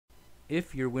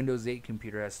if your Windows 8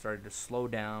 computer has started to slow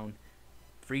down,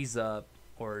 freeze up,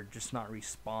 or just not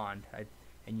respond,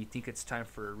 and you think it's time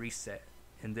for a reset,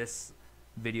 in this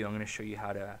video I'm going to show you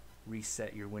how to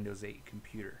reset your Windows 8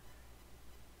 computer.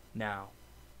 Now,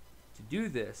 to do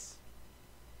this,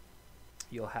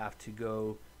 you'll have to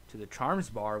go to the charms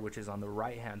bar, which is on the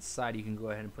right hand side. You can go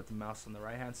ahead and put the mouse on the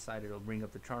right hand side, it'll bring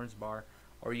up the charms bar,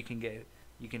 or you can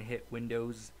hit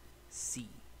Windows C,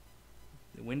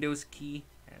 the Windows key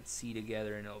and C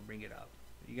together, and it'll bring it up.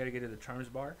 You got to get to the charms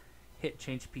bar, hit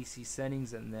change PC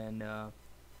settings, and then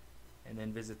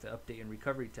visit the update and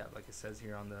recovery tab like it says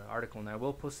here on the article. And I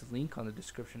will post a link on the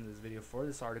description of this video for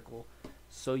this article,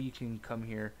 so you can come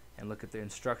here and look at the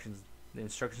instructions. The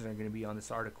instructions are going to be on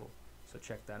this article, so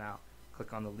check that out.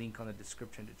 Click on the link on the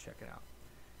description to check it out.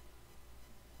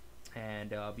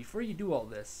 And before you do all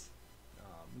this,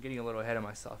 I'm getting a little ahead of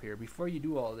myself here. Before you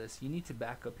do all this, you need to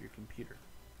back up your computer.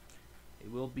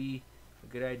 It will be a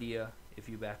good idea if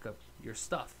you back up your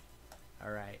stuff.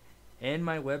 Alright, and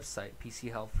my website,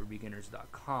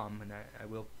 pchelpforbeginners.com, and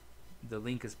the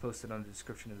link is posted on the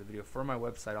description of the video for my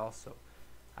website also.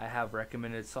 I have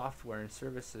recommended software and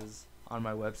services on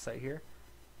my website here,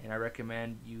 and I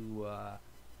recommend you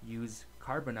use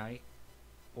Carbonite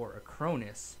or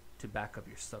Acronis to back up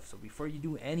your stuff. So before you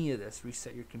do any of this,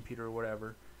 reset your computer or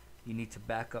whatever, you need to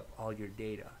back up all your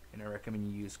data, and I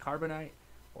recommend you use Carbonite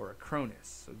or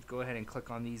Acronis. So go ahead and click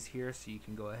on these here so you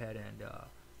can go ahead and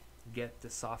get the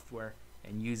software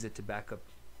and use it to back up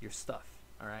your stuff.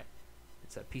 Alright,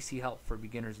 it's at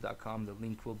pchelpforbeginners.com. The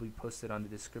link will be posted on the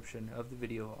description of the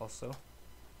video also.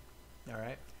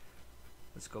 Alright,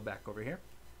 let's go back over here.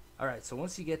 Alright, so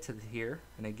once you get to here,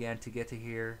 and again, to get to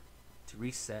here, to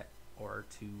reset or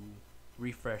to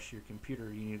refresh your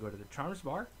computer, you need to go to the charms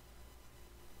bar,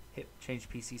 hit change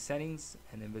PC settings,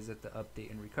 and then visit the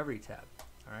update and recovery tab.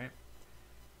 Alright,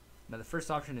 now the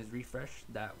first option is refresh.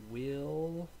 That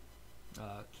will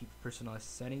keep personalized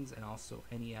settings and also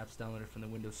any apps downloaded from the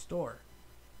Windows Store.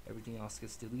 Everything else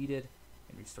gets deleted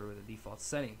and restored with the default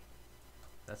setting.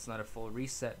 That's not a full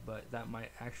reset, but that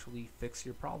might actually fix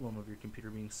your problem of your computer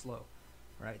being slow.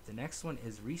 Alright, the next one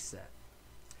is reset,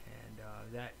 and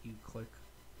that you click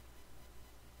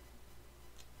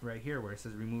right here where it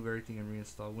says remove everything and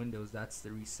reinstall Windows. That's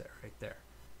the reset right there.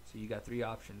 So you got three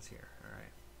options here.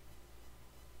 Alright,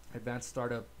 advanced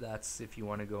startup, that's if you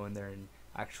want to go in there and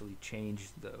actually change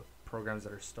the programs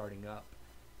that are starting up,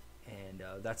 and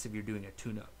that's if you're doing a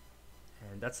tune-up,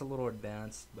 and that's a little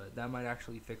advanced, but that might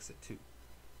actually fix it too.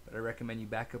 But I recommend you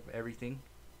back up everything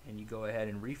and you go ahead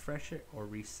and refresh it or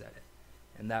reset it,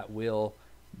 and that will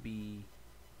be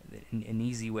an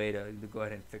easy way to go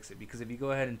ahead and fix it. Because if you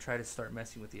go ahead and try to start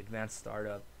messing with the advanced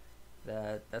startup,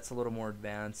 that's a little more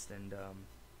advanced, and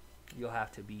you'll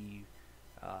have to be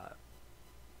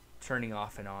turning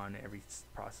off and on every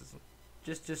process.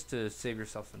 Just to save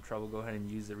yourself some trouble, go ahead and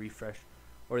use the refresh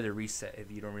or the reset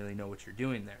if you don't really know what you're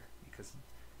doing there, because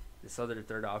this other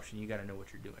third option, you got to know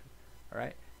what you're doing.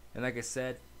 Alright, and like I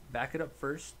said, back it up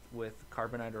first with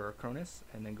Carbonite or Acronis,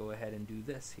 and then go ahead and do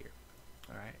this here.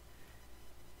 Alright,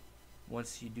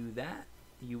 once you do that,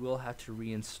 you will have to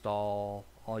reinstall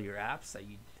all your apps that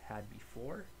you had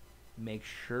before. Make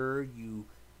sure you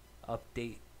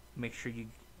update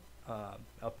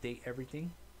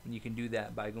everything. And you can do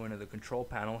that by going to the control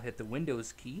panel, hit the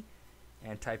Windows key,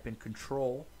 and type in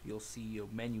control. You'll see a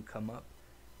menu come up.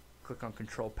 Click on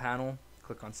control panel,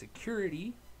 click on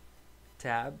security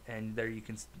tab, and there you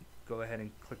can go ahead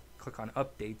and click on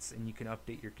updates, and you can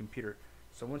update your computer.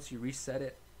 So once you reset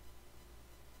it,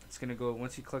 it's gonna go.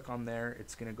 Once you click on there,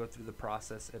 it's gonna go through the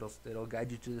process. It'll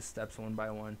guide you to the steps one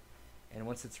by one, and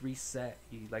once it's reset,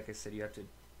 like I said, you have to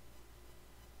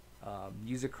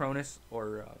use Acronis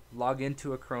or log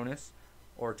into Acronis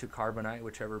or to Carbonite,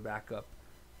 whichever backup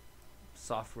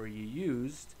software you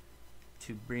used,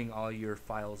 to bring all your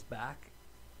files back,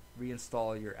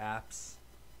 reinstall your apps,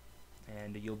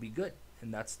 and you'll be good.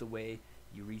 And that's the way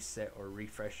you reset or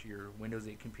refresh your Windows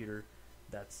 8 computer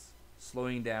that's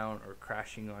slowing down or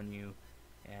crashing on you,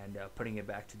 and putting it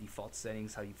back to default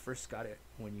settings how you first got it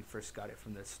when you first got it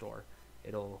from the store.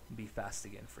 It'll be fast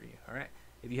again for you. Alright,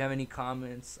 if you have any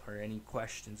comments or any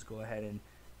questions, go ahead and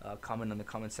comment on the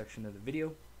comment section of the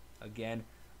video. Again,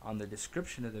 on the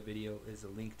description of the video is a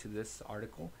link to this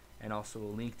article, and also a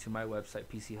link to my website,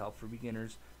 PC Help for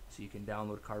Beginners, so you can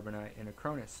download Carbonite and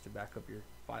Acronis to back up your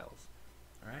files.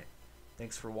 Alright,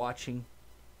 thanks for watching.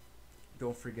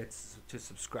 Don't forget to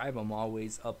subscribe. I'm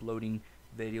always uploading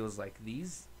videos like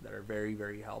these that are very,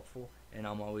 very helpful, and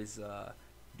I'm always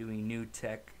doing new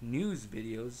tech news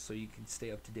videos, so you can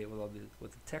stay up to date with all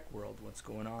with the tech world, what's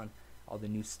going on. all the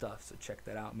new stuff. So check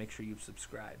that out. Make sure you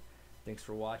subscribe. Thanks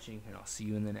for watching, and I'll see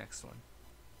you in the next one.